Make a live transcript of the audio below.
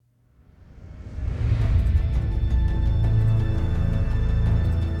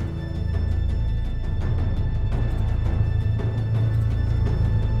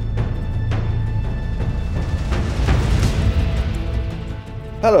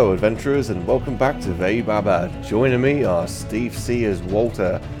Hello adventurers and welcome back to Vei Baba. Joining me are Steve C as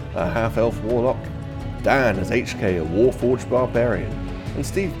Walter, a half-elf warlock, Dan as HK, a warforged barbarian, and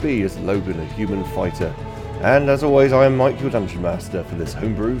Steve B as Logan, a human fighter. And as always, I am Mike, your Dungeon Master, for this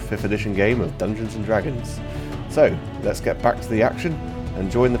homebrew 5th edition game of Dungeons & Dragons. So, let's get back to the action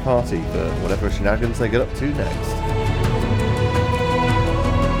and join the party for whatever shenanigans they get up to next.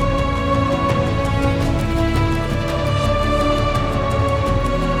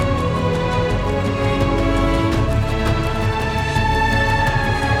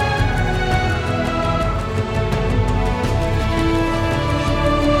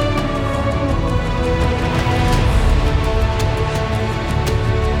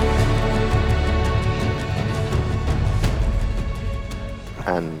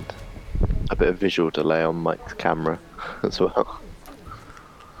 And a bit of visual delay on Mike's camera as well.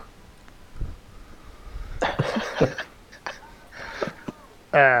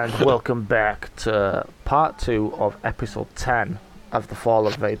 And welcome back to part 2 of episode 10 of The Fall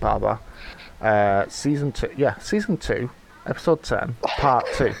of Vei Baba. Season 2, episode 10, part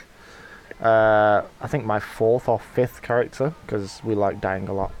 2. I think my 4th or 5th character, because we like dying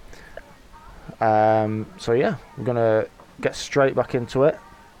a lot. So yeah, we're going to get straight back into it,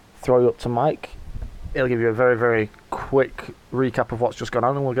 throw you up to Mike. He'll give you a very, very quick recap of what's just gone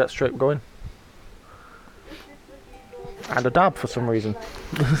on, and we'll get straight going. And a dab for some reason.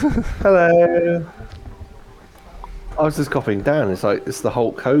 Hello. I was just copying Dan. It's the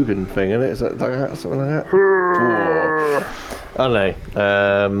Hulk Hogan thing, isn't it? Is it like that, something like that? I don't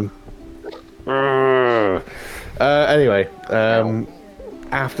know. Anyway,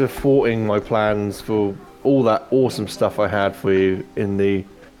 after thwarting my plans for all that awesome stuff I had for you in the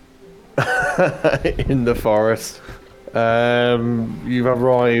in the forest, you've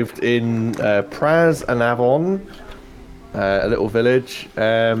arrived in Praz and Avon, a little village.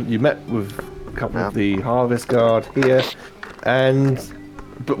 You met with a couple of the Harvest Guard here,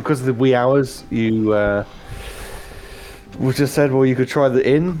 but because of the wee hours, you we just said, well, you could try the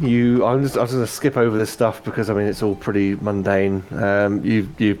inn. I was going to skip over this stuff because I mean it's all pretty mundane.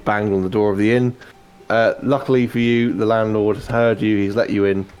 You've banged on the door of the inn. Luckily for you, the landlord has heard you. He's let you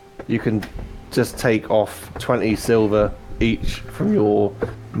in. You can just take off 20 silver each from your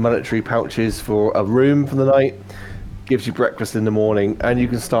monetary pouches for a room for the night. Gives you breakfast in the morning, and you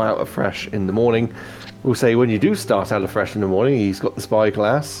can start out afresh in the morning. We'll say when you do start out afresh in the morning, he's got the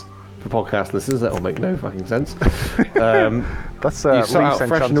spyglass. For podcast listeners, that will make no fucking sense. That's you start out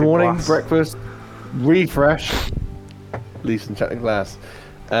fresh in the morning, glass. breakfast, refresh. Least enchanted glass.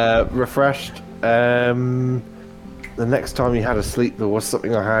 Refreshed. The next time you had a sleep, there was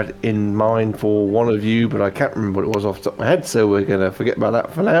something I had in mind for one of you, but I can't remember what it was off the top of my head, so we're going to forget about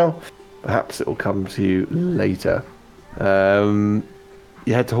that for now. Perhaps it will come to you later. You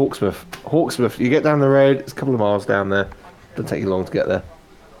head to Hawksmith. Hawksmith, you get down the road, it's a couple of miles down there. Doesn't take you long to get there.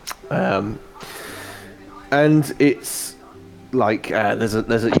 And it's like you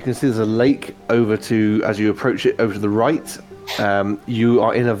can see there's a lake over to, as you approach it, over to the right. You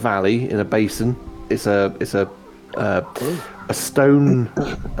are in a valley, in a basin. It's a stone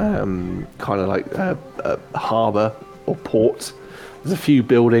kind of like a harbour or port. There's a few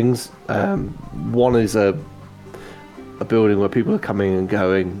buildings. One is a building where people are coming and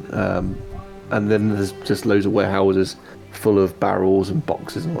going, and then there's just loads of warehouses full of barrels and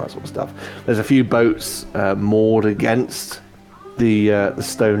boxes and all that sort of stuff. There's a few boats moored against the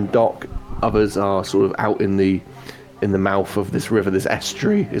stone dock. Others are sort of out in the mouth of this river, this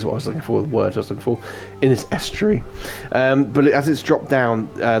estuary is what I was looking for, the word I was looking for, in this estuary. But as it's dropped down,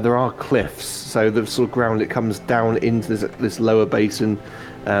 there are cliffs, so the sort of ground, it comes down into this lower basin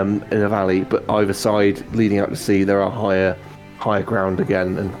in a valley, but either side, leading out to sea, there are higher ground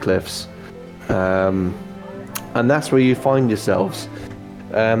again and cliffs. And that's where you find yourselves.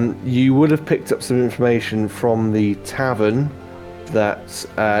 You would have picked up some information from the tavern that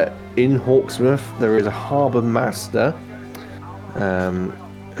in Hawksmith there is a harbour master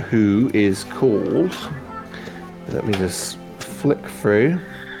who is called, let me just flick through,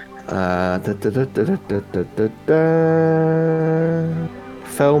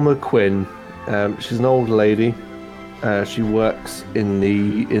 Thelma Quinn. She's an old lady. She works in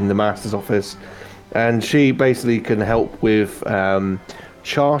the master's office, and she basically can help with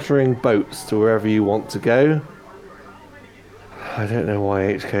chartering boats to wherever you want to go. I don't know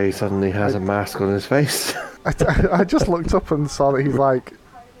why HK suddenly has a mask on his face. I just looked up and saw that he's like,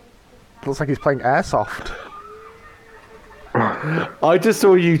 looks like he's playing airsoft. I just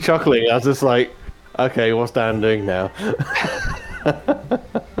saw you chuckling. I was just like, okay, what's Dan doing now?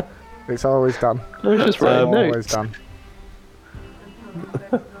 It's always done. I was just writing Always notes. done.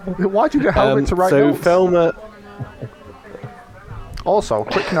 Why do you need a helmet to write so notes? Thelma, Also,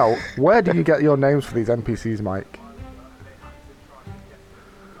 quick note: where do you get your names for these NPCs, Mike?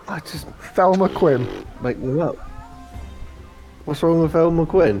 I just Thelma Quinn. make them up. What's wrong with Thelma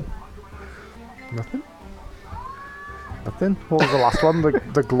Quinn? Nothing. Nothing. What was the last one?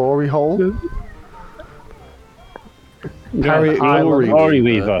 The glory hole. Harriet Island. Glory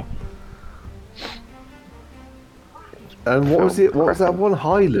Weaver. And what was it? What was that one?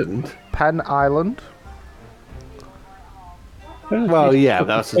 Highland. Penn Island. Well, yeah,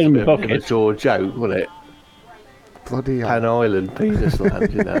 that's just a In bit of a bucket. jaw joke, wasn't it? Bloody hell. Pan Island, Penis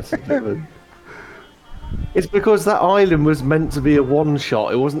Land, you know. It's, a bit of a- it's because that island was meant to be a one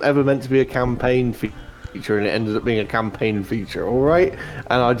shot. It wasn't ever meant to be a campaign feature, and it ended up being a campaign feature. All right,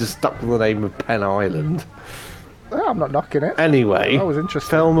 and I just stuck with the name of Penn Island. Yeah, I'm not knocking it. Anyway, That was interesting.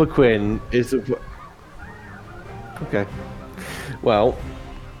 Thelma Quinn is a. Okay. Well,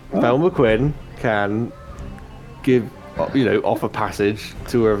 Thelma Quinn can give, offer passage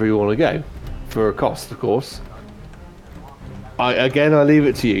to wherever you want to go, for a cost, of course. I leave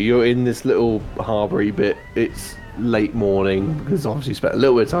it to you. You're in this little harboury bit. It's late morning because obviously you spent a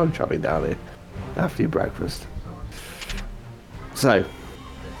little bit of time travelling down here after your breakfast. So,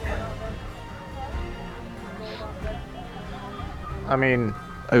 I mean,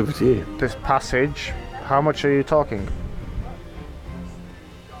 over to you. this passage. How much are you talking?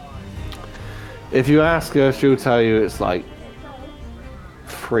 If you ask her, she'll tell you it's like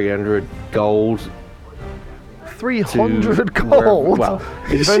 300 gold. 300 to gold. Well,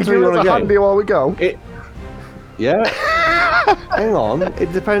 it Is depends she where you giving us want a to handy go. while we go? Yeah. Hang on.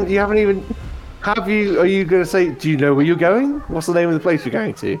 It depends. You haven't even. Have you? Are you going to say? Do you know where you're going? What's the name of the place you're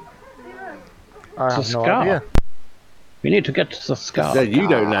going to? I have no Scar. idea. We need to get to the scar. No, you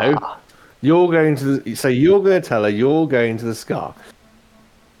don't know. You're going to the. So you're going to tell her you're going to the Scar.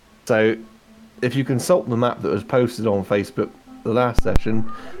 So, if you consult the map that was posted on Facebook the last session,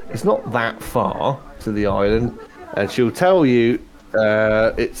 it's not that far to the island, and she'll tell you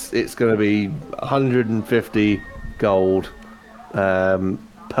it's going to be 150 gold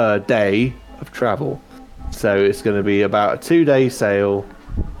per day of travel. So it's going to be about a 2-day sail,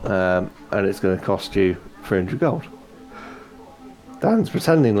 and it's going to cost you 300 gold. Dan's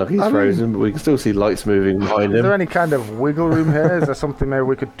pretending like he's frozen, but we can still see lights moving behind Is there him. any kind of wiggle room here? Is there something maybe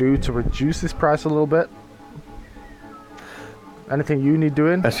we could do to reduce this price a little bit? Anything you need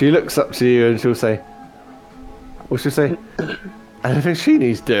doing? And she looks up to you and she'll say, "What she'll say? Anything she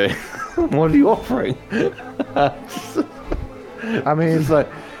needs doing? What are you offering?" I mean, It's like,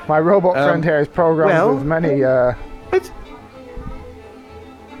 my robot friend here is programmed well, with many it's,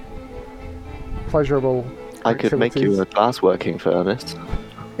 pleasurable I could make you a activities. glass working furnace.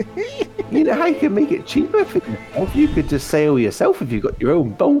 you know how you can make it cheaper for yourself. You could just sail yourself if you got your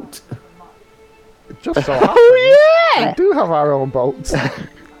own boat. It just so happens we do have our own boats.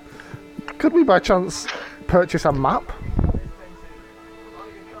 Could we by chance purchase a map?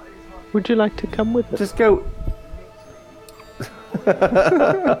 Would you like to come with us? Just go.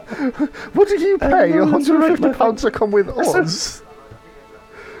 What did you pay? no, that's all right, £150 to come with That's us?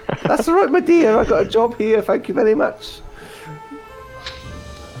 That's all right, my dear. I got a job here. Thank you very much.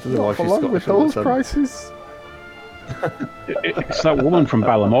 I don't know why Not for she's long with Scottish all of a those sudden. prices. It's that woman from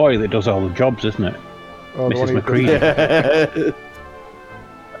Balamoy that does all the jobs, isn't it? Oh, the one Mrs. who McCready.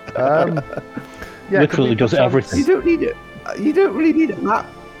 yeah, Literally could we does perchance- everything. You don't need it. You don't really need a map.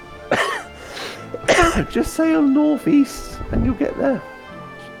 Just sail northeast and you'll get there.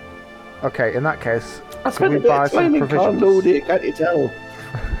 Okay, in that case, I can spent we a bit buy of some time in provisions? Carlodia, can't you tell?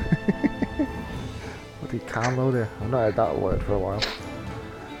 Bloody Carlodia. I've not heard that word for a while.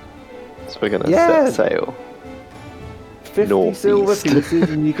 So we're gonna Yeah. set sail. 50 Northeast. silver pieces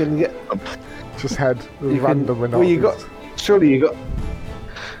and you can get... Just head You can, randomly well, you got... Surely you got...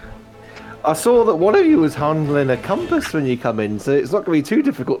 I saw that one of you was handling a compass when you come in, so it's not going to be too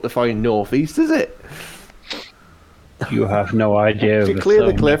difficult to find northeast, is it? You have no idea. If you of clear the so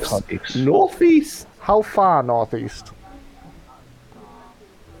many cliffs, topics. northeast. How far northeast?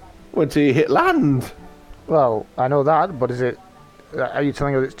 Until you hit land. Well, I know that, but is it... Are you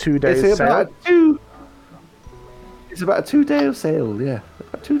telling us it's 2 days It's sail? about a two... It's about a 2-day sail, yeah.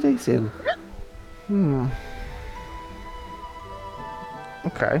 A 2-day sail.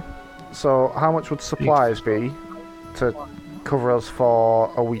 Okay. So, how much would supplies be to cover us for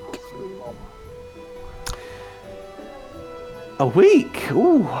a week? A week?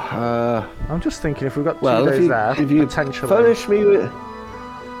 Ooh. I'm just thinking if we've got 2 Well, days if you, there, if you potentially...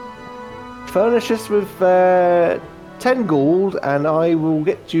 furnish us with 10 gold, and I will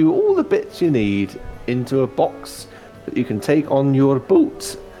get you all the bits you need into a box that you can take on your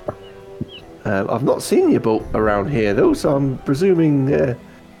boat. I've not seen your boat around here though, so I'm presuming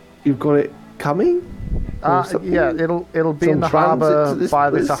you've got it coming. Or something? Yeah, it'll be Some in the transit to harbour this by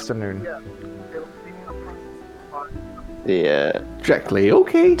this place? afternoon. Yeah, Directly,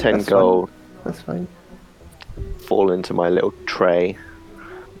 okay. 10 that's gold. Fine. That's fine. Fall into my little tray,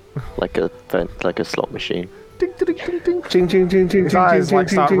 like a slot machine. Ding, ding, ding, ding. Ching, ching, ching, ching, His ching, eyes ching, like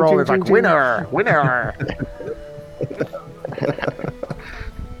ching, start ching, rolling. It's ching, like ching. winner, winner.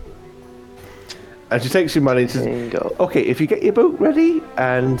 And she takes your money. 10 gold. Okay, if you get your boat ready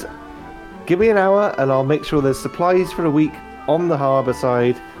and give me an hour, and I'll make sure there's supplies for a week on the harbour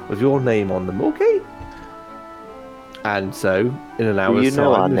side with your name on them. Okay. And so, in an hour's You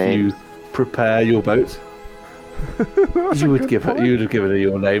know our time, if names. you prepare your boat, you would have given her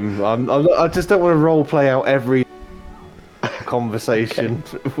your name. I just don't want to role play out every conversation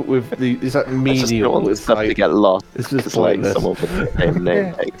with the. Is that I just menial? don't want It's stuff to like, get lost. it's just It's like pointless. someone with the same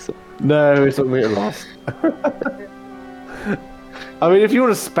name takes it. No, it's not getting lost. I mean, if you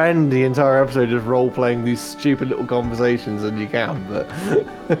want to spend the entire episode just role playing these stupid little conversations, then you can. But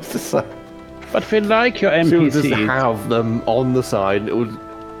it's just like. But if you like your She'll just NPCs, have them on the side. It would.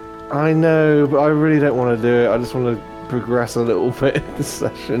 I know, but I really don't want to do it. I just want to progress a little bit in this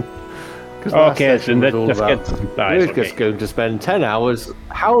session. 'Cause last okay, session so was all let's about, get supplies. we're just Okay. going to spend 10 hours.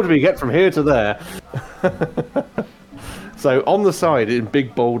 How do we get from here to there? So on the side, in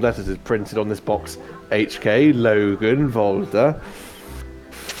big bold letters, is printed on this box: HK Logan Volta.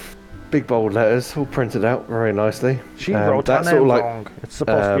 Big bold letters, all printed out very nicely. She wrote that that's sort name of like wrong. It's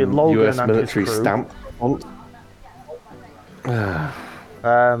supposed to be Logan US and his military crew. stamp font. In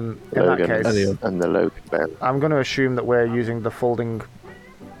that Logan case, Anyway. and the Logan band. I'm going to assume that we're using the folding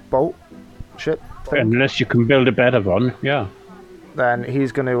boat thing. Unless you can build a better one, yeah. Then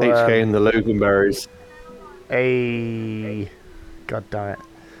he's going to HK and the Logan berries. God damn it.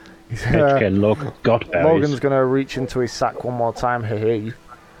 He's, HK look, got Logan's berries. going to reach into his sack one more time, hey,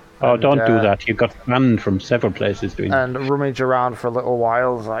 Oh, don't do uh, that. You got banned from several places doing and rummage around for a little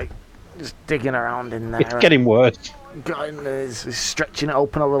while, like just digging around in there. It's getting worse. He's stretching it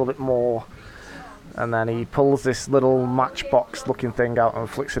open a little bit more. And then he pulls this little matchbox looking thing out and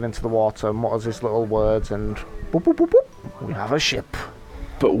flicks it into the water, mutters his little words, and boop, boop, boop, boop. We have a ship.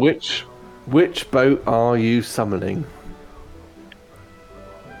 But which boat are you summoning?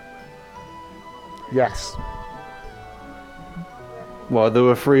 Yes. Well, there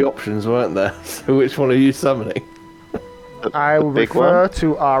were 3 options, weren't there? So which one are you summoning? I The will big refer one?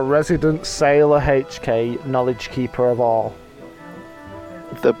 to our resident sailor HK, knowledge keeper of all.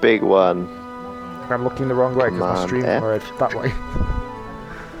 The big one. I'm looking the wrong way because my Command stream's F. mirrored that way.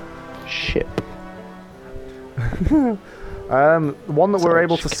 Ship. The one that we're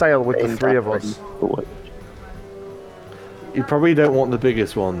able to sail with the Aimed 3 at of us. What? You probably don't want the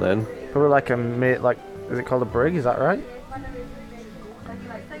biggest one then. Probably like is it called a brig? Is that right?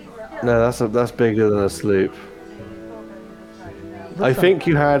 No, that's bigger than a sloop. I think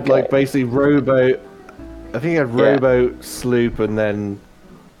you had like basically rowboat. I think you had Yeah. rowboat, sloop, and then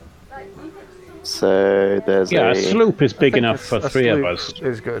So there's Yeah, a a sloop is big I think enough for a 3 of sloop us.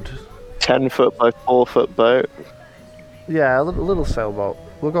 Is good. 10-foot by 4-foot boat. Yeah, a little sailboat.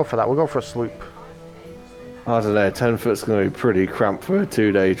 We'll go for that. We'll go for a sloop. I don't know. 10 foot's going to be pretty cramped for a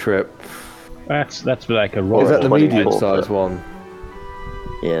 2-day trip. That's like a Is royal. that the 24 medium-sized foot. one?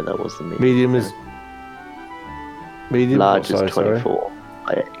 Yeah, that was the medium. Medium is medium. Large what is size, sorry? 24.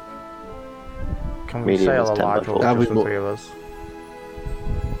 by 8. Can we Medium sail is a 10 by large 4. one, That'd just be the more- 3 of us?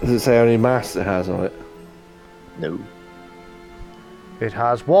 Does it say how many masts it has on it? No. It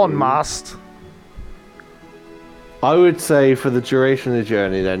has 1 mast. I would say for the duration of the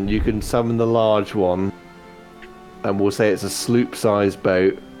journey, then you can summon the large one, and we'll say it's a sloop-sized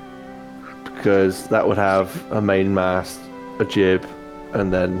boat, because that would have a main mast, a jib,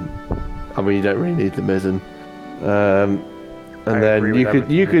 and then, I mean, you don't really need the mizzen. And I then agree you with could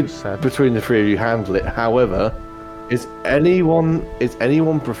everything you just said. between the 3 of you handle it. However, is anyone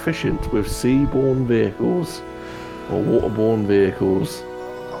proficient with seaborne vehicles or waterborne vehicles?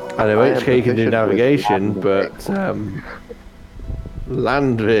 I know I am HK can do proficient with navigation, land but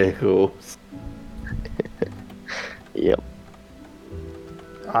land vehicles. Yep.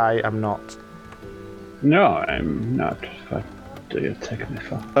 I am not. No, I'm not. What do you take me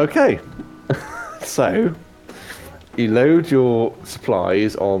for? Okay, so you load your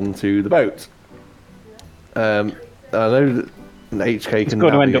supplies onto the boat. I know that HK It's can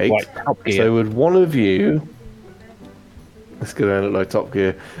going to end up navigate. like Top Gear. So would one of you? It's going to end up like Top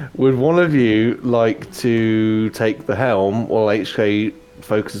Gear. Would one of you like to take the helm while HK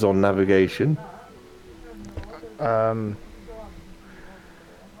focuses on navigation?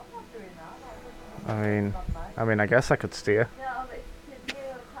 I guess I could steer.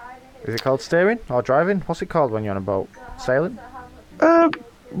 Is it called steering or driving? What's it called when you're on a boat? Sailing?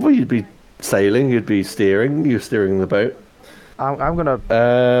 Well, you'd be sailing, you'd be steering, you're steering the boat. I'm gonna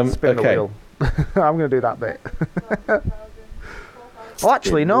spin the okay. wheel. I'm gonna do that bit. Oh,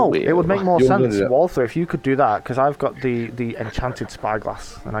 actually, no. It would make more You're gonna sense, do that. Walther, if you could do that, because I've got the enchanted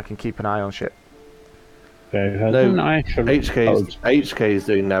spyglass, and I can keep an eye on shit. No, actually. HK's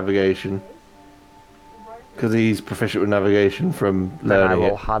doing navigation. Because he's proficient with navigation from Then I learning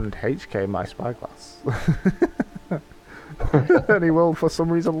will it. hand HK my spyglass. And he will, for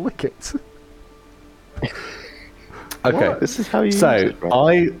some reason, lick it. Okay. This is how you So use it,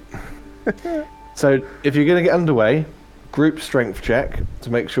 right? So if you're going to get underway, group strength check to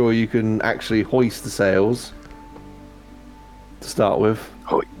make sure you can actually hoist the sails. To start with,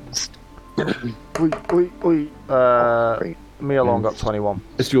 Hoist. Great. Me alone got 21.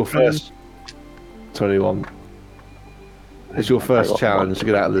 it's your first 21. It's your first got challenge to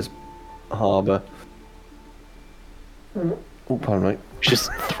get out of this harbour. Oh, pardon me.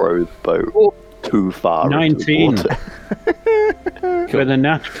 Just throw the boat too far. 19. Into the water.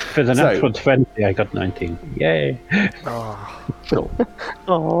 For the So- natural 20, I got 19. Yay! Cool.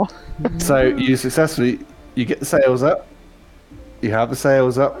 Oh. So you get the sails up. You have the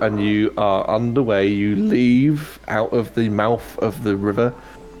sails up, and you are underway. You leave out of the mouth of the river,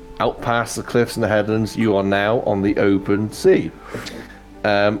 out past the cliffs and the headlands. You are now on the open sea.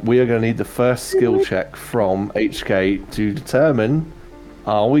 We are going to need the first skill check from HK to determine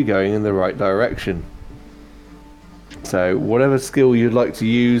are we going in the right direction. So whatever skill you'd like to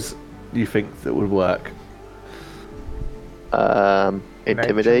use, you think that would work.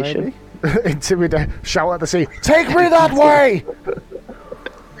 Intimidation. Intimidate. Shout at the sea. Take me that way!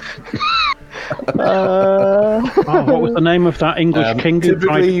 Oh, what was the name of that English king? who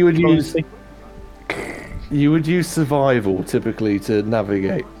tried typically to you would control use- the sea? You would use survival typically to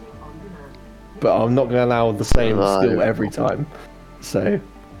navigate, but I'm not going to allow the same skill Survival. every time. So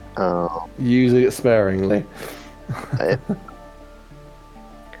Oh. use it sparingly.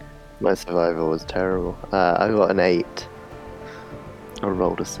 My survival was terrible. I got an 8. I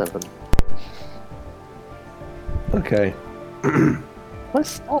rolled a 7. Okay. My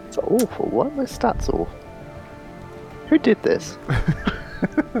stats are awful. Why are my stats awful? Who did this?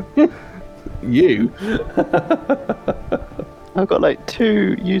 You. I've got like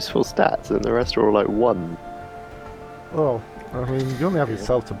 2 useful stats and the rest are all like 1. Oh, you only have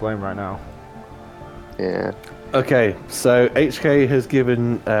yourself to blame right now. Yeah. Okay, so HK has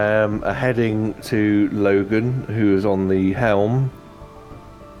given a heading to Logan, who is on the helm.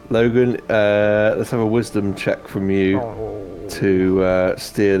 Logan, let's have a wisdom check from you to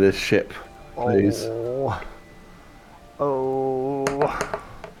steer this ship, please. Oh.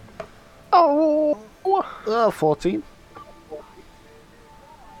 14.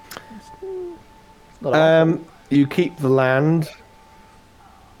 Not awful. You keep the land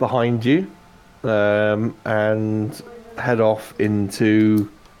behind you and head off into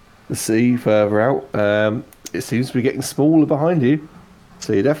the sea further out. It seems to be getting smaller behind you,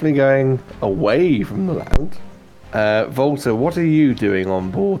 so you're definitely going away from the land. Volta, what are you doing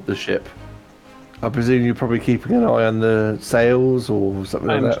on board the ship? I presume you're probably keeping an eye on the sails or something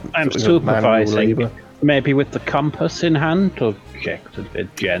like that. I'm something of manual supervising, labour. maybe with the compass in hand to check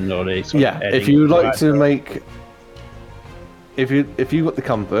it generally. Sort of Yeah, if heading you would like right to way. make, if you got the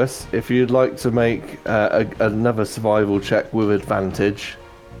compass, if you'd like to make another survival check with advantage,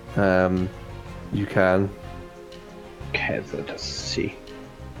 you can. Okay, so let's see.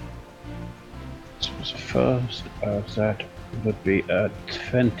 So the first of that would be a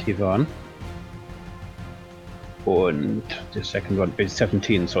 21. And the second one is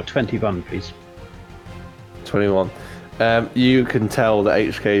 17, so 21, please. 21. You can tell that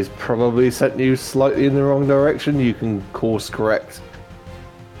HK's probably sent you slightly in the wrong direction. You can course correct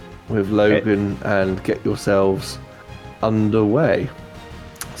with Logan and get yourselves underway.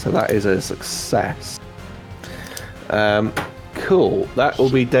 So that is a success. Cool. That will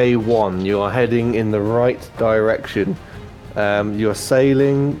be day 1. You are heading in the right direction. You're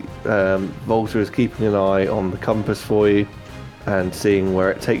sailing. Volta is keeping an eye on the compass for you and seeing where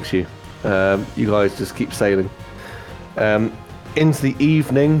it takes you. You guys just keep sailing. Into the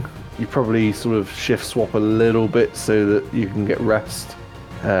evening, you probably sort of shift swap a little bit so that you can get rest.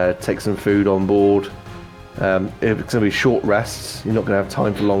 Take some food on board. If it's going to be short rests, you're not going to have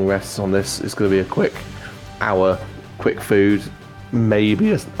time for long rests on this. It's going to be a quick hour, quick food,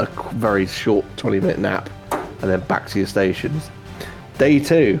 maybe a very short 20-minute nap, and then back to your stations. Day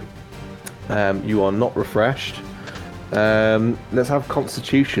 2, you are not refreshed. Let's have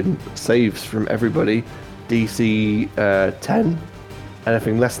Constitution saves from everybody. DC 10.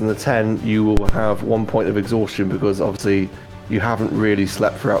 Anything less than the 10, you will have 1 point of exhaustion because obviously you haven't really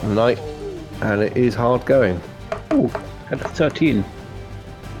slept throughout the night, and it is hard going. Oh, at 13.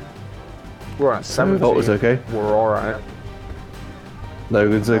 We're at 17. Volt was okay. We're alright.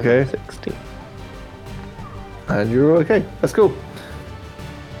 Logan's okay. 60. And you're okay. That's cool.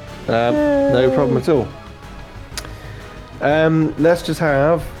 No problem at all. Let's just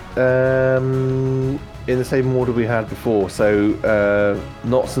have in the same order we had before. So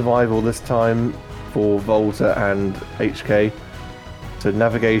not survival this time for Volta and HK. So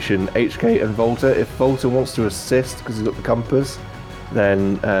navigation, HK and Volta. If Volta wants to assist because he's got the compass,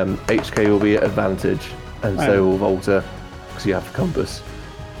 then HK will be at advantage, and so will Volta because you have the compass.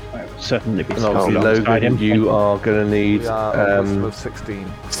 I would certainly be And obviously, alongside Logan, him. you are going to need We are a wisdom of 16.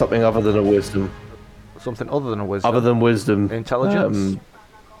 something other than a wisdom. Something other than a wisdom. Other than wisdom. Intelligence?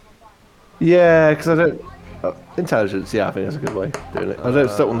 Yeah, because I don't... intelligence, yeah, I think that's a good way of doing it. I don't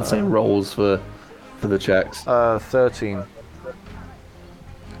still want the same rolls for the checks. 13.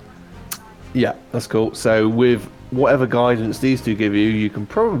 Yeah, that's cool. So with whatever guidance these two give you, you can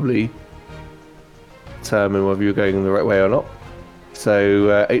probably determine whether you're going the right way or not.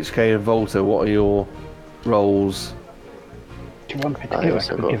 So HK and Volta, what are your rolls? Do you want me to I give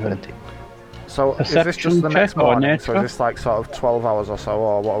also a got given? 30. So is this Perception just the next check or morning? So nature? is this like sort of 12 hours or so,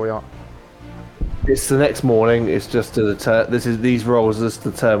 or what are we on? It's the next morning. It's just to these rolls just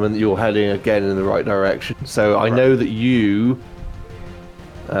determine that you're heading again in the right direction. So I know that you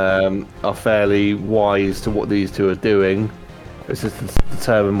are fairly wise to what these two are doing. It's just to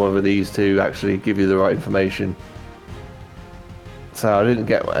determine whether these two actually give you the right information. So I didn't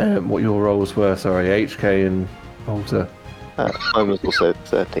get what your rolls were. Sorry, HK and Volta. Mine was also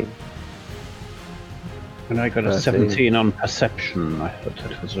 13. And I got a 13. 17 on perception. I thought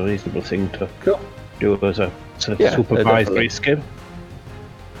that was a reasonable thing to Cool. do as a sort of Yeah, supervisory definitely. skill.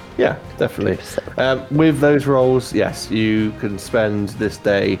 Yeah, definitely. With those rolls, yes, you can spend this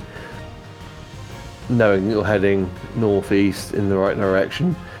day knowing you're heading northeast in the right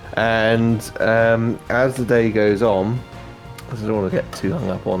direction. And as the day goes on, because I don't want to get too hung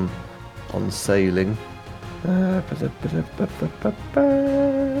up on sailing. Let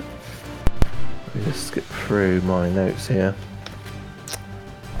me just skip through my notes here.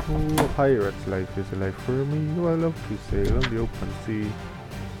 Oh, a pirate's life is a life for me. Oh, I love to sail on the open sea.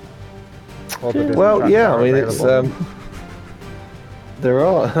 Well, yeah, I mean it's there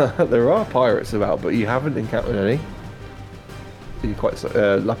are pirates about, but you haven't encountered any. You're quite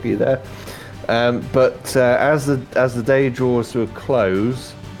lucky there. But as the day draws to a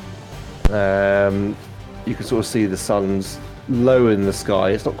close, you can sort of see the sun's low in the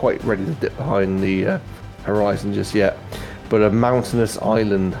sky. It's not quite ready to dip behind the horizon just yet, but a mountainous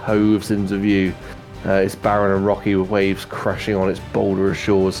island hoves into view. It's barren and rocky with waves crashing on its boulderous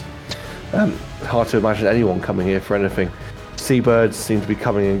shores. Hard to imagine anyone coming here for anything. Seabirds seem to be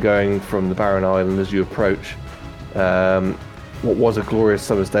coming and going from the barren island as you approach. What was a glorious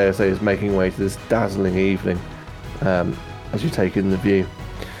summer's day, I say, is making way to this dazzling evening as you take in the view.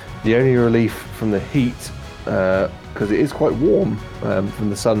 The only relief from the heat, because it is quite warm from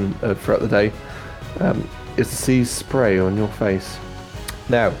the sun throughout the day, is the sea's spray on your face.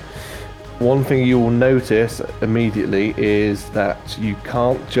 Now, one thing you will notice immediately is that you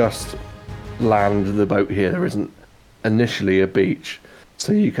can't just land the boat here. There isn't initially a beach,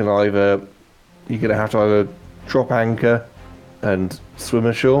 so you're going to have to either drop anchor and swim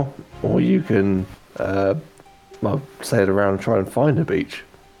ashore, or you can sail around and try and find a beach.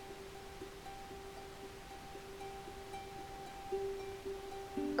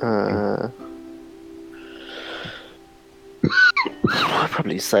 I'll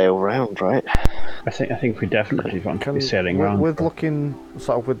probably sail round, right? I think we definitely want to be sailing with, around. with looking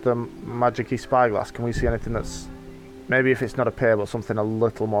sort of with the magic-y spyglass, can we see anything that's maybe, if it's not a pier, but something a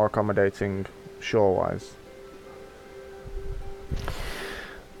little more accommodating shore-wise?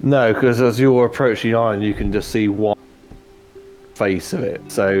 No, because as you're approaching the island, you can just see one face of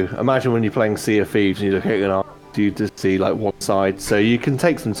it. So imagine when you're playing Sea of Thieves and you look at an island, you just see like one side. So you can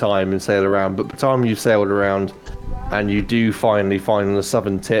take some time and sail around, but by the time you've sailed around and you do finally find on the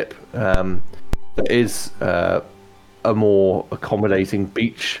southern tip, there is a more accommodating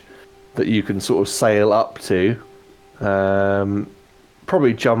beach that you can sort of sail up to.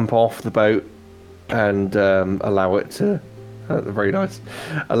 Probably jump off the boat and allow it to... very nice.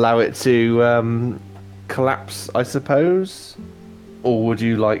 Allow it to collapse, I suppose? Or would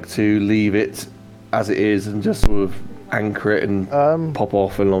you like to leave it as it is and just sort of anchor it and pop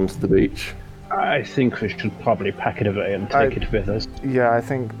off and onto the beach? I think we should probably pack it away and take it with us. Yeah, I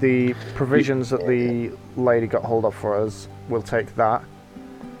think the provisions that the lady got hold of for us, we'll take that.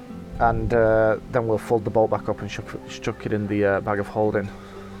 And then we'll fold the boat back up and chuck it in the bag of holding.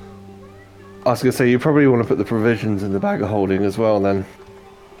 I was going to say, you probably want to put the provisions in the bag of holding as well then.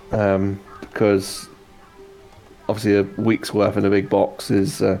 Because obviously a week's worth in a big box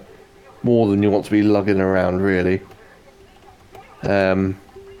is more than you want to be lugging around, really.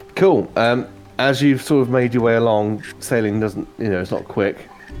 Cool. As you've sort of made your way along, sailing doesn't, it's not quick.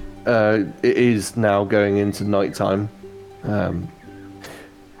 It is now going into night time.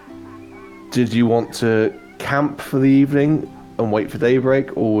 Did you want to camp for the evening and wait for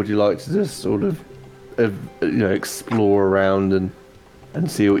daybreak, or would you like to just sort of, explore around and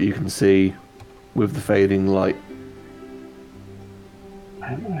see what you can see with the fading light?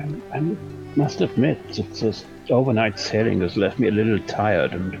 I must admit that this overnight sailing has left me a little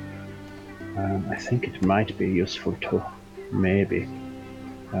tired, and I think it might be useful to maybe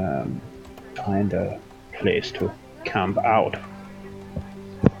find a place to camp out.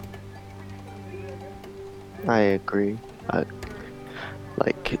 I agree.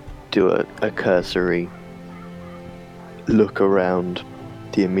 Do a cursory look around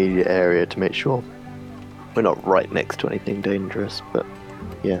the immediate area to make sure we're not right next to anything dangerous, but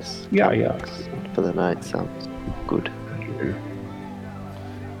yes. Yeah. For the night sounds good.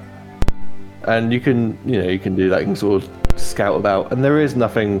 And you can do that. You can sort of scout about, and there is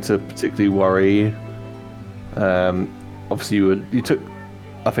nothing to particularly worry you. Obviously, you took,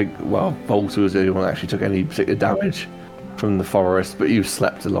 I think, Volta was the only one that actually took any particular damage from the forest, but you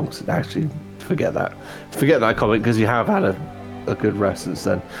slept along. So actually, forget that comment, because you have had a good rest since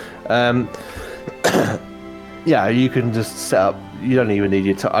then. Yeah, you can just set up. You don't even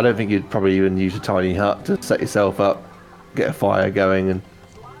need I don't think you'd probably even use a tiny hut to set yourself up, get a fire going,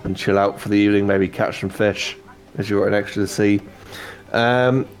 and chill out for the evening. Maybe catch some fish as you're right next to the sea.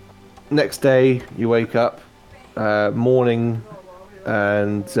 Next day, you wake up, morning,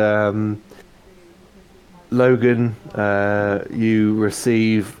 and Logan, you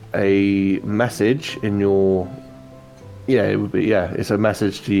receive a message in your. It's a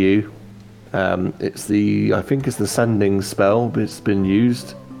message to you. I think it's the sending spell, but it's been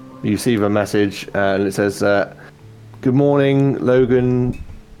used. You receive a message, and it says, "Good morning, Logan.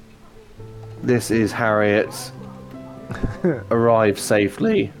 This is Harriet. Arrived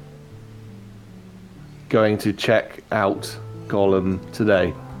safely. Going to check out Gollum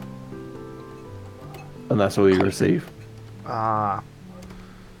today." And that's all you receive.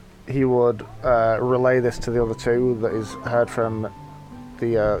 He would relay this to the other two that is heard from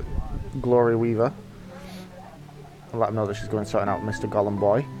the Glory Weaver, and let him know that she's going sorting out Mr. Gollum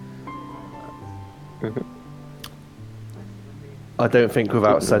Boy. I don't think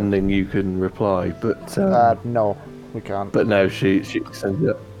without sending you can reply, but no, we can't. But no, she sends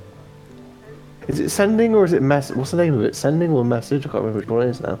it. Is it sending or is it message? What's the name of it? Sending or message? I can't remember which one it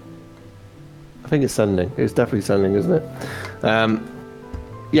is now. I think it's sending. It's definitely sending, isn't it?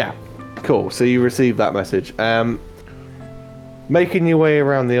 Yeah, cool. So you received that message. Making your way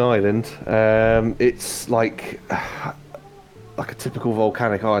around the island, it's like a typical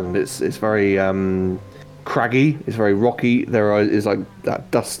volcanic island. It's very craggy. It's very rocky. There is like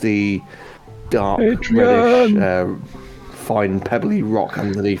that dusty, dark, reddish, fine pebbly rock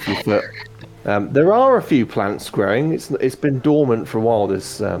underneath your foot. There are a few plants growing. It's been dormant for a while.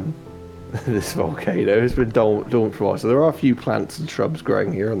 This this volcano has been dormant for a while, so there are a few plants and shrubs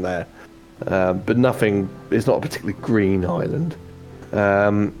growing here and there, but nothing. It's not a particularly green island.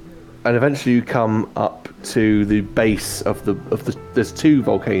 And eventually you come up to the base of the. There's two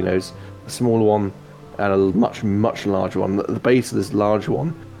volcanoes, a smaller one and a much larger one. The base of this larger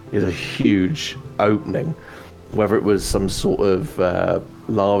one is a huge opening, whether it was some sort of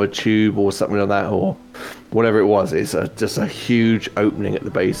lava tube or something like that, or whatever it was. It's just a huge opening at the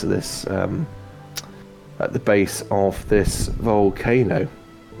base of this volcano.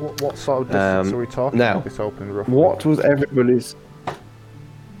 What sort of distance are we talking now, about this opening roughly? What was everybody's...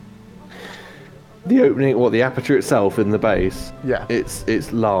 The opening, the aperture itself in the base? Yeah.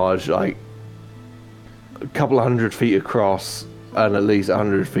 It's large, like a couple of 100 feet across and at least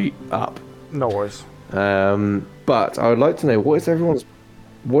 100 feet up. No worries. But I would like to know, what is everyone's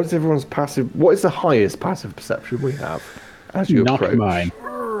passive... What is the highest passive perception we have as you approach? Not mine.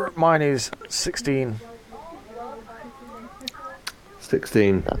 Mine is 16.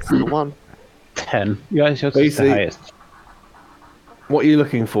 16. That's the one. 10. You guys just Basically, the highest. What you're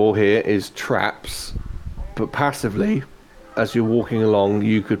looking for here is traps, but passively, as you're walking along,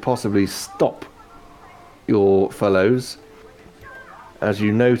 you could possibly stop your fellows as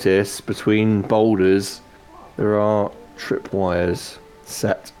you notice, between boulders, there are tripwires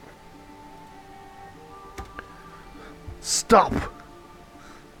set. Stop!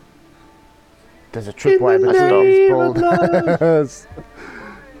 There's a tripwire between these boulders.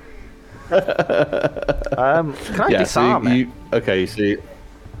 Can I disarm it? Okay, so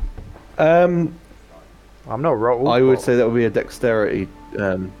I'm no rogue. I would say that would be a dexterity.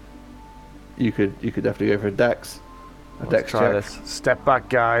 You could definitely go for a dex. Let's try this. Step back,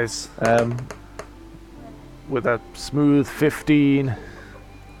 guys. With a smooth 15.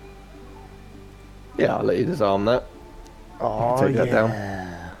 Yeah, I'll let you disarm that. Oh, take that down.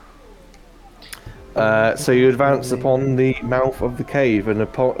 So you advance upon the mouth of the cave, and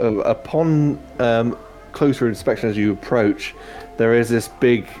upon closer inspection as you approach, there is this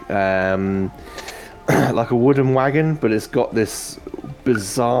big, like a wooden wagon, but it's got this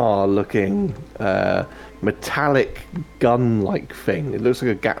bizarre-looking metallic gun-like thing. It looks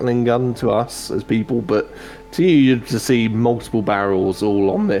like a Gatling gun to us as people, but to you, you just see multiple barrels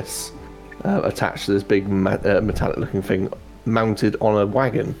all on this, attached to this big metallic-looking thing, mounted on a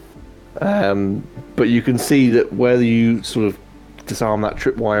wagon. But you can see that where you sort of disarm that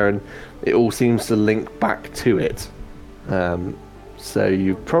tripwire, and it all seems to link back to it. So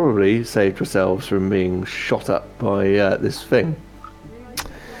you've probably saved yourselves from being shot up by this thing.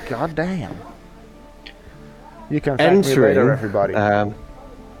 God damn. You can thank me later, everybody.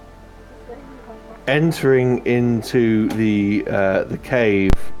 Entering into the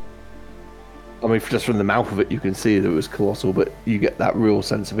cave. I mean, just from the mouth of it, you can see that it was colossal, but you get that real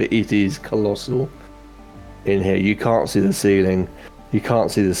sense of it. It is colossal in here. You can't see the ceiling. You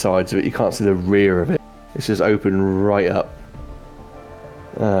can't see the sides of it. You can't see the rear of it. It's just open right up.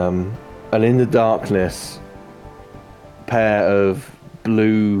 And in the darkness, a pair of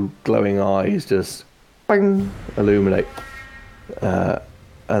blue glowing eyes just bang, illuminate. And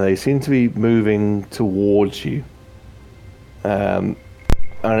they seem to be moving towards you. And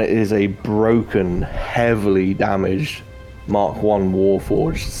it is a broken, heavily damaged Mark 1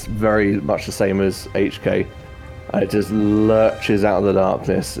 Warforged. It's very much the same as HK. And it just lurches out of the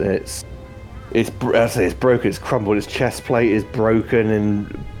darkness. It's broken, it's crumbled, its chest plate is broken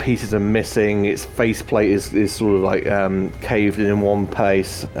and pieces are missing, its face plate is sort of like caved in one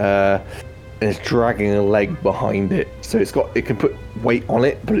place, and it's dragging a leg behind it. So it can put weight on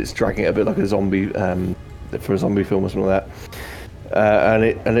it, but it's dragging it a bit like a zombie, from a zombie film or something like that.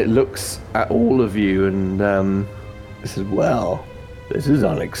 And it looks at all of you and it says, "Well, this is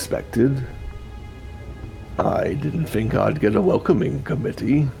unexpected. I didn't think I'd get a welcoming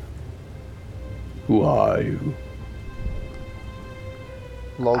committee. Who are you?"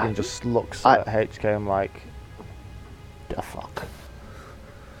 Logan just looks at HK and like, the fuck.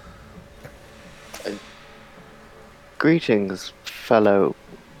 Greetings, fellow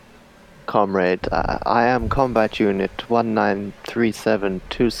comrade. I am Combat Unit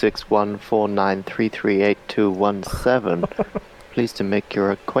 1937-261-49338217. Pleased to make your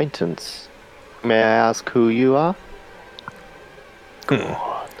acquaintance. May I ask who you are?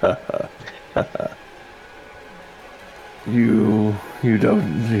 You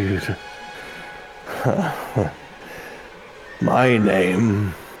don't need... My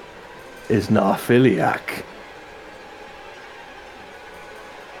name is Narphiliac.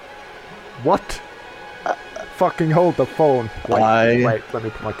 What? Fucking hold the phone. Wait, let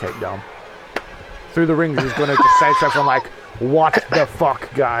me put my cape down. Through the rings, he's gonna just say something like, "What the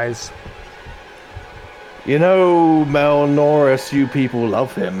fuck, guys?" You know, Mel Norris, you people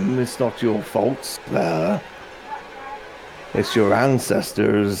love him. It's not your fault. It's your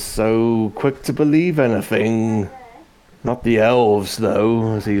ancestors, so quick to believe anything. Not the elves,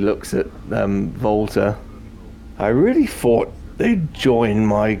 though, as he looks at Volta. I really thought they'd join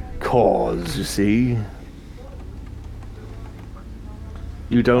my cause, you see.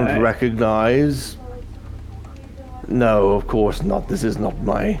 You don't recognize? No, of course not. This is not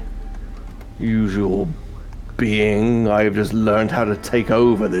my usual being. I've just learned how to take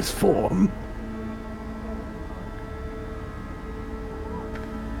over this form.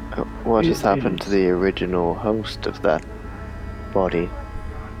 What has happened to the original host of that body?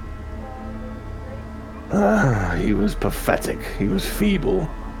 He was pathetic. He was feeble.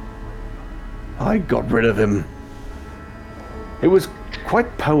 I got rid of him. It was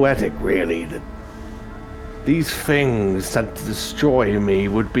quite poetic, really, that these things sent to destroy me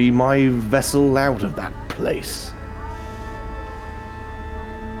would be my vessel out of that place.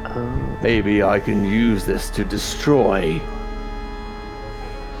 Maybe I can use this to destroy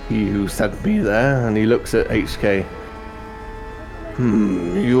he who sent me there. And he looks at HK.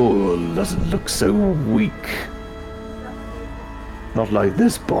 You doesn't look so weak. Not like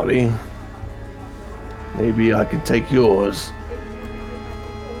this body. Maybe I could take yours.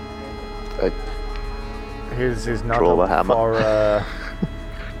 His is not Draw the up hammer. for.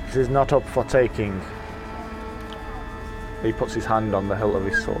 His is not up for taking. He puts his hand on the hilt of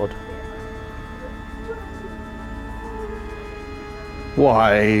his sword.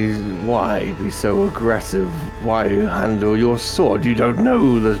 Why be so aggressive? Why handle your sword? You don't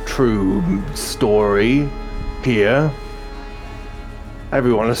know the true story here.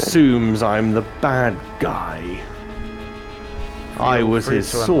 Everyone assumes I'm the bad guy. I was Free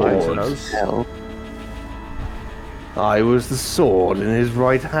his to enlighten sword. us. Hell, I was the sword in his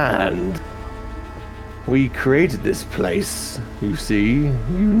right hand. We created this place, you see. You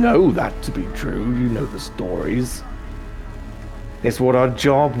know that to be true. You know the stories. It's what our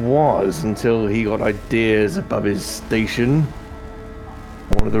job was until he got ideas above his station.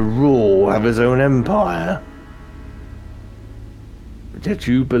 Wanted to rule, have his own empire. But yet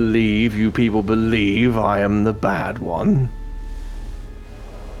you people believe I am the bad one.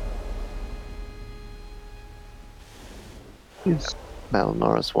 Yes.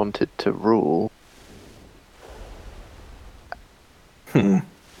 Malnoris wanted to rule.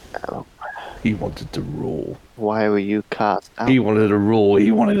 He wanted to rule. Why were you cast out? He wanted to rule.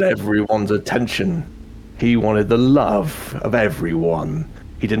 He wanted everyone's attention. He wanted the love of everyone.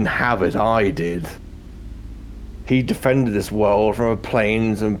 He didn't have it, I did. He defended this world from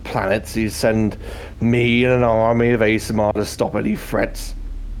planes and planets. He'd send me and an army of Asimar to stop any threats.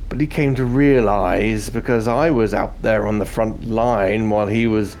 But he came to realize, because I was out there on the front line while he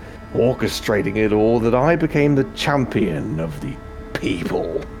was orchestrating it all, that I became the champion of the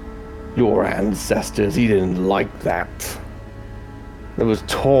people. Your ancestors, he didn't like that. There was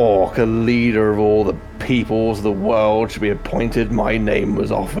talk a leader of all the peoples of the world should be appointed. My name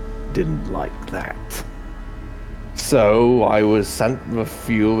was offered. Didn't like that. So I was sent with a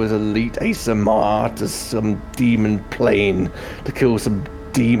few of his elite Asimar to some demon plane to kill some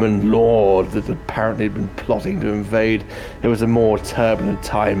demon lord that apparently had been plotting to invade. It was a more turbulent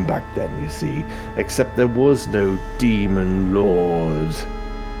time back then, you see, except there was no demon lord.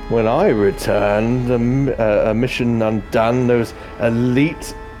 When I returned, a mission undone, those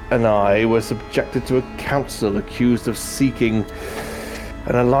elite and I were subjected to a council accused of seeking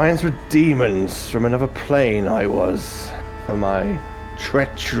an alliance with demons from another plane. For my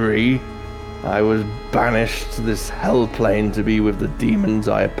treachery, I was banished to this hell plane to be with the demons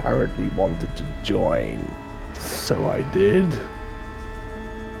I apparently wanted to join. So I did.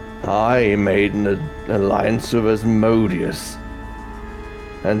 I made an alliance with Asmodeus,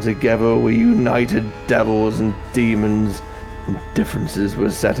 and together we united devils and demons, and differences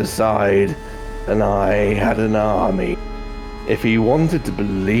were set aside, and I had an army. If he wanted people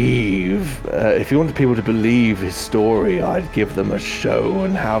to believe his story, I'd give them a show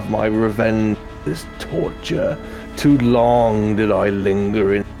and have my revenge. This torture. Too long did I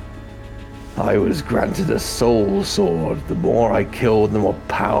linger in. I was granted a soul sword. The more I killed, the more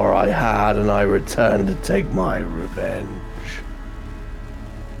power I had, and I returned to take my revenge.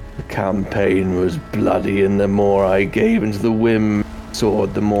 The campaign was bloody, and the more I gave into the whim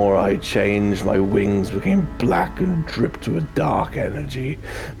sword, the more I changed. My wings became black and dripped with a dark energy.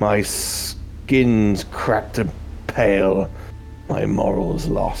 My skins cracked and pale. My morals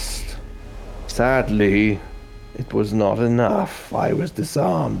lost. Sadly, it was not enough. I was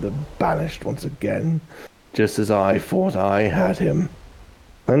disarmed and banished once again, just as I thought I had him.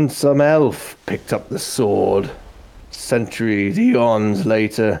 And some elf picked up the sword. Centuries, eons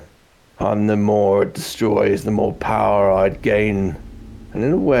later, and the more it destroys, the more power I'd gain. And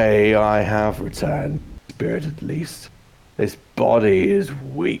in a way, I have returned, spirit at least. This body is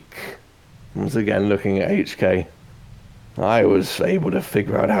weak. Once again, looking at HK. I was able to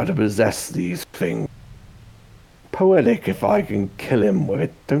figure out how to possess these things. Poetic if I can kill him with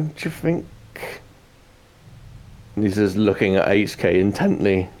it, don't you think? And he's just looking at HK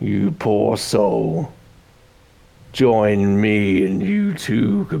intently. You poor soul. Join me and you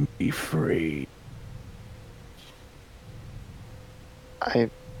too can be free. I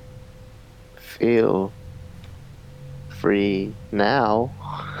feel free now.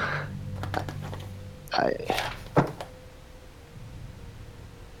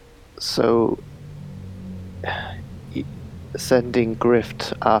 So, sending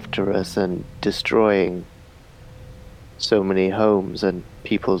Grift after us and destroying so many homes and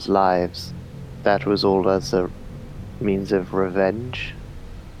people's lives, that was all as a means of revenge?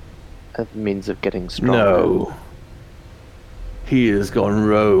 A means of getting stronger? No. He has gone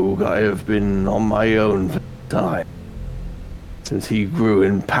rogue. I have been on my own for time. Since he grew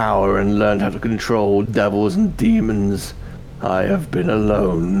in power and learned how to control devils and demons, I have been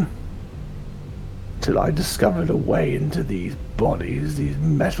alone till I discovered a way into these bodies, these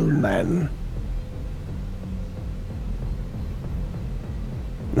metal men.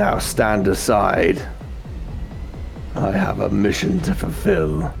 Now stand aside. I have a mission to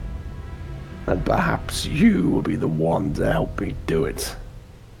fulfill, and perhaps you will be the one to help me do it.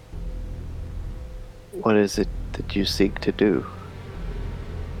 What is it that you seek to do?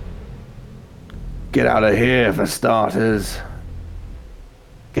 Get out of here for starters.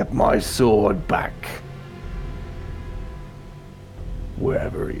 Get my sword back.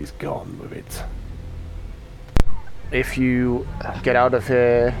 Wherever he's gone with it. If you get out of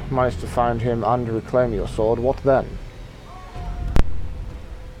here, manage to find him and reclaim your sword, what then?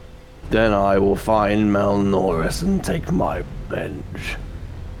 Then I will find Melnoris and take my revenge.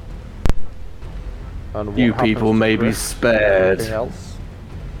 And what You happens people to may be Griff? spared. Anything else?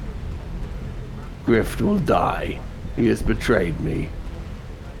 Grift will die. He has betrayed me.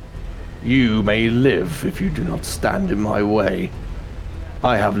 You may live if you do not stand in my way.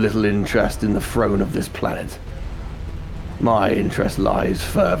 I have little interest in the throne of this planet. My interest lies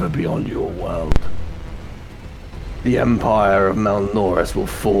further beyond your world. The empire of Melnoris will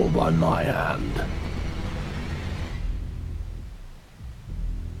fall by my hand.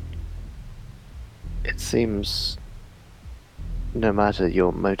 It seems, no matter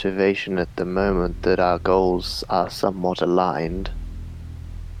your motivation at the moment, that our goals are somewhat aligned.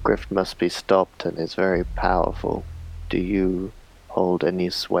 Grift must be stopped and is very powerful. Do you hold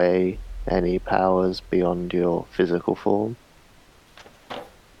any sway, any powers beyond your physical form?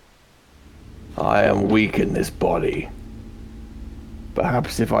 I am weak in this body.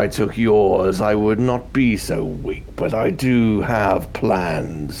 Perhaps if I took yours, I would not be so weak, but I do have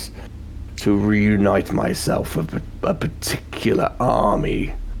plans to reunite myself with a particular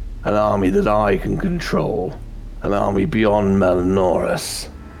army. An army that I can control. An army beyond Melnoris.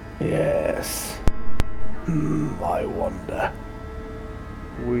 Yes. I wonder.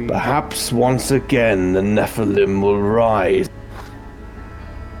 Perhaps once again the Nephilim will rise.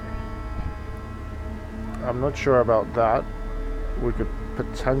 I'm not sure about that. We could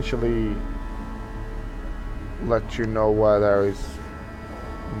potentially let you know where there is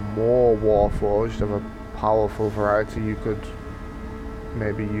more Warforged of a powerful variety you could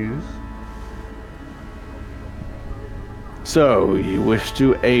maybe use. So, you wish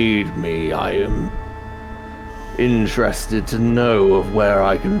to aid me? I am interested to know of where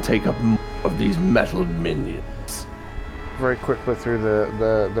I can take up more of these metal minions. Very quickly through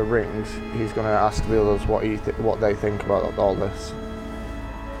the rings, he's going to ask the others what they think about all this.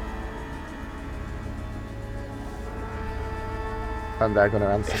 And they're going to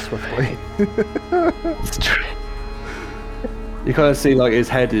answer swiftly. You kind of see like his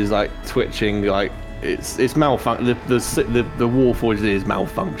head is like twitching, like it's malfunction. The Warforged is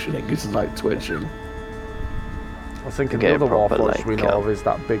malfunctioning. It's like twitching. I was thinking Get the other a proper, Warforged we like, know of is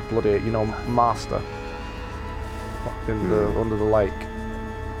that big bloody, Master in the under the lake.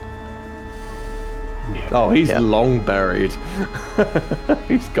 Oh, he's Yeah. long buried.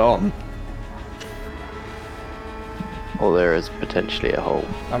 He's gone. Or there is potentially a hole.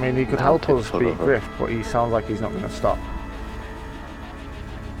 I mean, he could help Mountain us full beat of them. Griff, but he sounds like he's not going to stop.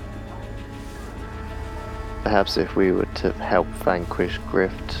 Perhaps if we were to help vanquish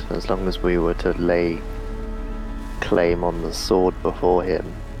Grift, as long as we were to lay claim on the sword before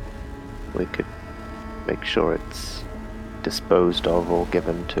him, we could make sure it's disposed of or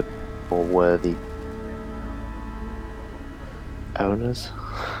given to more worthy owners.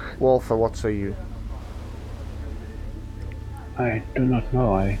 Walther, what say you? I do not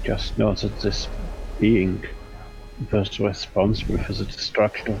know. I just know that this being was responsible for the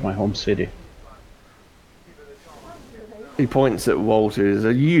destruction of my home city. He points at Walter. He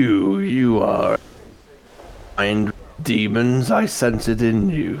says, You are mind demons. I sense it in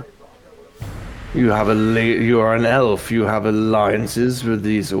you. You are an elf. You have alliances with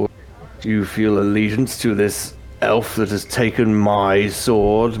these. You feel allegiance to this elf that has taken my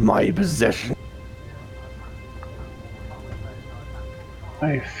sword, my possession.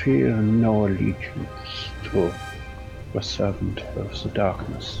 I feel no allegiance to a servant of the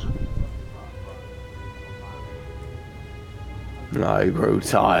darkness. I grow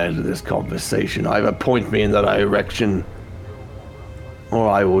tired of this conversation. Either point me in that direction, or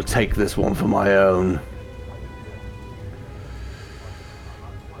I will take this one for my own.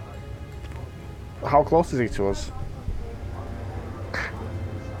 How close is he to us?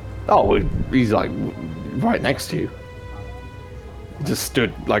 Oh, he's like right next to you. You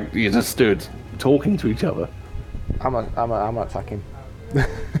just stood talking to each other. I'm attacking.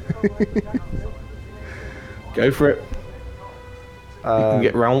 Go for it. You can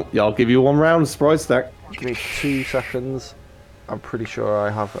get round. Yeah, I'll give you 1 round surprise stack. Give me 2 seconds. I'm pretty sure I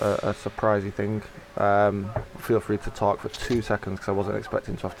have a surprisey thing. Feel free to talk for 2 seconds because I wasn't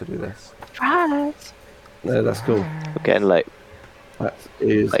expecting to have to do this. Surprise! No, that's cool. We're getting like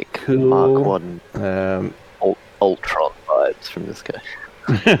Cool. Mark 1 Ultron vibes from this guy.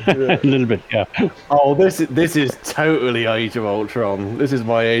 A little bit, yeah. Oh, this is totally Age of Ultron. This is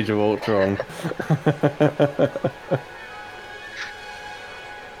my Age of Ultron.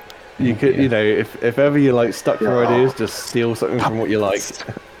 You could, if ever you're like stuck for ideas, just steal something from what you like.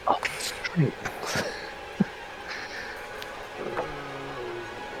 D8.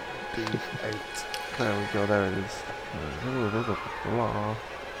 There we go, there it is.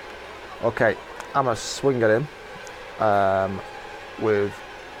 Okay, I'm gonna swing at him with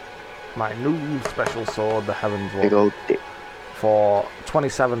my new special sword, the Heaven's Big One, old dick. for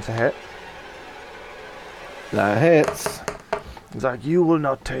 27 to hit. That hits. He's like, you will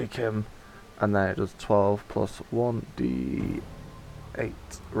not take him. And then it does 12 plus 1d8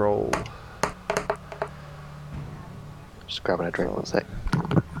 roll. Just grabbing a drink 1 sec.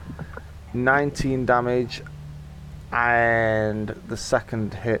 19 damage. And the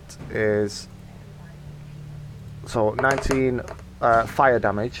second hit is... So 19 fire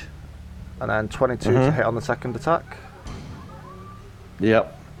damage. And then 22 to hit on the second attack.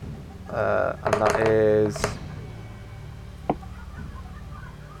 Yep. And that is...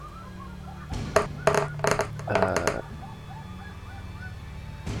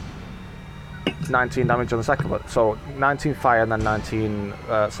 19 damage on the second one. So 19 fire and then 19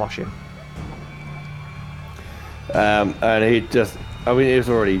 slashing. And he just, it was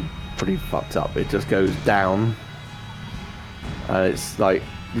already pretty fucked up. It just goes down. And it's like,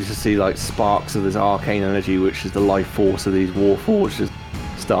 you just see like sparks of this arcane energy, which is the life force of these warforged, just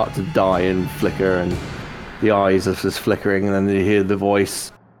start to die and flicker, and the eyes are just flickering, and then you hear the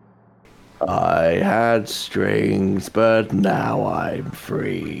voice. I had strings, but now I'm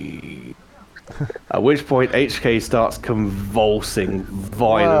free. At which point HK starts convulsing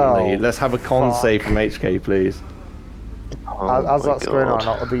violently. Wow. Let's have a con save from HK, please. As my that's going on,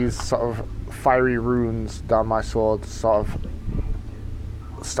 God. all these sort of fiery runes down my sword sort of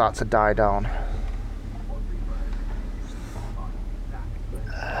start to die down.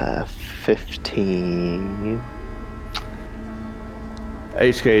 15.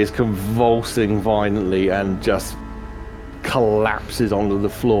 HK is convulsing violently and just collapses onto the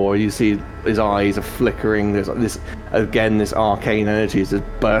floor. You see his eyes are flickering. There's this arcane energy is just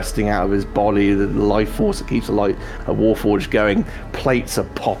bursting out of his body. The life force that keeps a warforged going. Plates are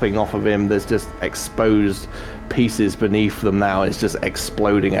popping off of him. There's just exposed pieces beneath them now. It's just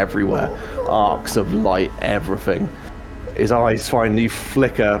exploding everywhere. Arcs of light, everything. His eyes finally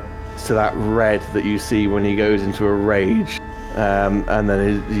flicker to that red that you see when he goes into a rage. And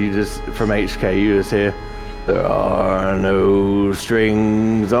then you just, from HK, you just hear, there are no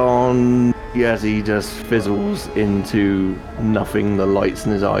strings on. Yes, he just fizzles into nothing. The lights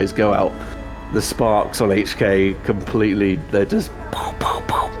in his eyes go out. The sparks on HK completely, they're just...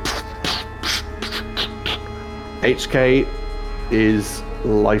 HK is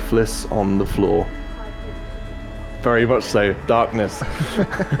lifeless on the floor. Very much so. Darkness.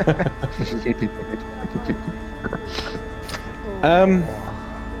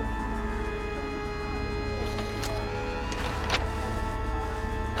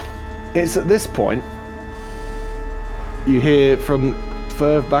 It's at this point you hear from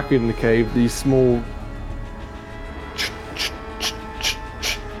further back in the cave these small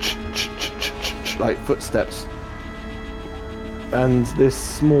like footsteps, and this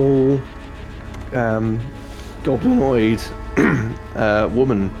small goblinoid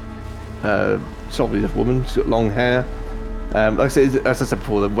woman, probably this woman, she's got long hair. Like I said, as I said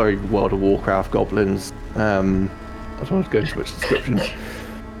before, they're very World of Warcraft goblins. I don't want to go into much description.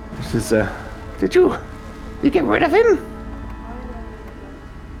 She says, did you get rid of him?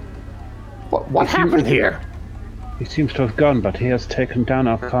 What happened here? He seems to have gone, but he has taken down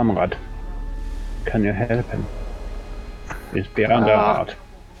our comrade. Can you help him? He's beyond our art.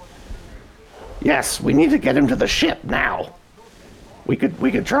 Yes, we need to get him to the ship now. We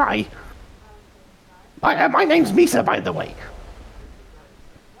could try. My name's Misa, by the way.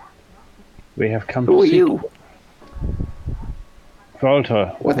 We have come Who to are seek you?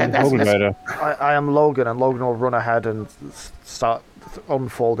 Walter, That's- Rider. I am Logan, and Logan will run ahead and start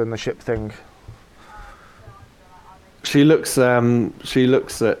unfolding the ship thing. She looks at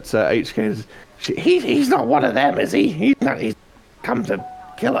HK. He's not one of them, is he? He's come to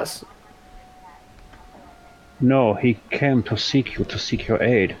kill us. No, he came to seek you, to seek your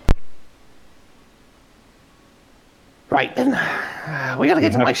aid. Right then, We gotta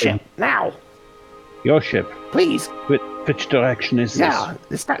get to my have to- ship now, Your ship. please. Which direction is this? Yeah,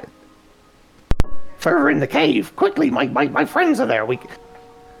 it's not further in the cave. Quickly, my friends are there.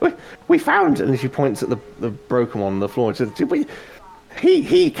 We found, and she points at the broken one on the floor. She says,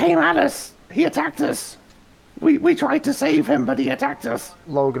 he came at us. He attacked us. We tried to save him, but he attacked us.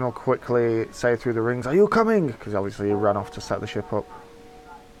 Logan will quickly say through the rings, "Are you coming?" Because obviously he ran off to set the ship up.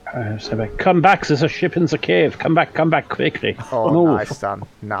 Come back, there's a ship in the cave. Come back quickly. Oh, Move. nice, Dan.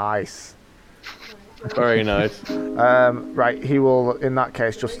 Nice. Very nice. Right, he will, in that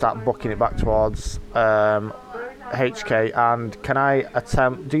case, just start booking it back towards HK. And can I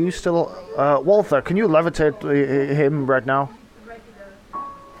attempt... Do you still... Walther, can you levitate him right now?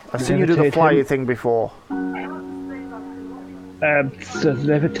 I've seen you do the Levitate flyy him? thing before. The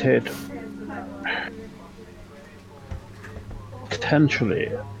levitate.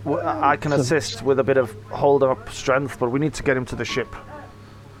 Potentially. I can assist with a bit of hold-up strength, but we need to get him to the ship.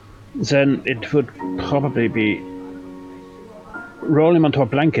 Then it would probably be roll him onto a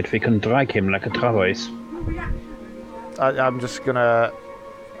blanket. We can drag him like a traverse. I'm just gonna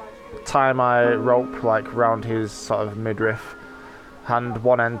tie my rope like round his sort of midriff, hand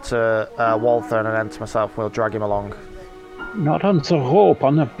one end to Walther and an end to myself. We'll drag him along. Not on the rope.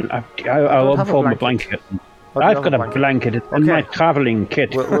 On the. I won't have a form a blanket. blanket. Oh, you I've have got a a blanket. blanket. It's in Okay. my traveling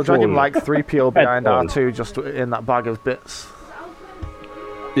kit. We'll drag him like 3PO behind Bedroll. R2, just in that bag of bits.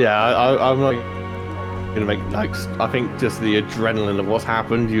 Yeah, I'm not gonna make I think just the adrenaline of what's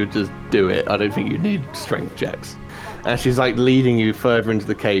happened, you just do it. I don't think you need strength checks. And she's like leading you further into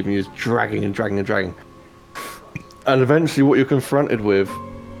the cave, and you're just dragging and dragging and dragging. And eventually, what you're confronted with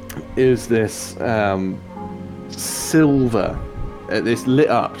is this silver. It's lit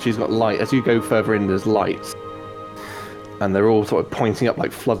up. She's got light. As you go further in, there's lights, and they're all sort of pointing up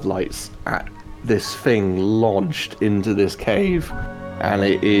like floodlights at this thing lodged into this cave. And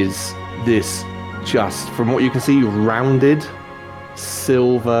it is this, just from what you can see, rounded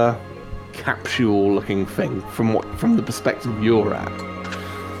silver capsule looking thing from the perspective you're at.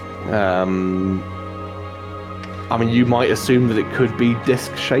 I mean, you might assume that it could be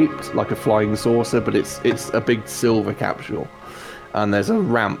disc shaped like a flying saucer, but it's a big silver capsule, and there's a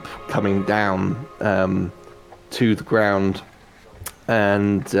ramp coming down to the ground,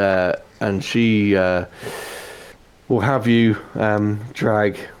 and she will have you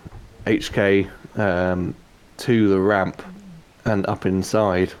drag HK to the ramp and up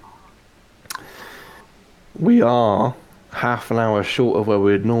inside. We are half an hour short of where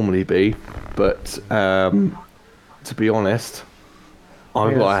we'd normally be, but to be honest,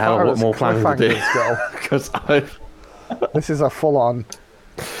 I've got a hell of a lot more planning to do. Because This is a full-on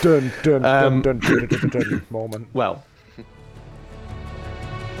dun dun dun dun dun dun dun moment. well,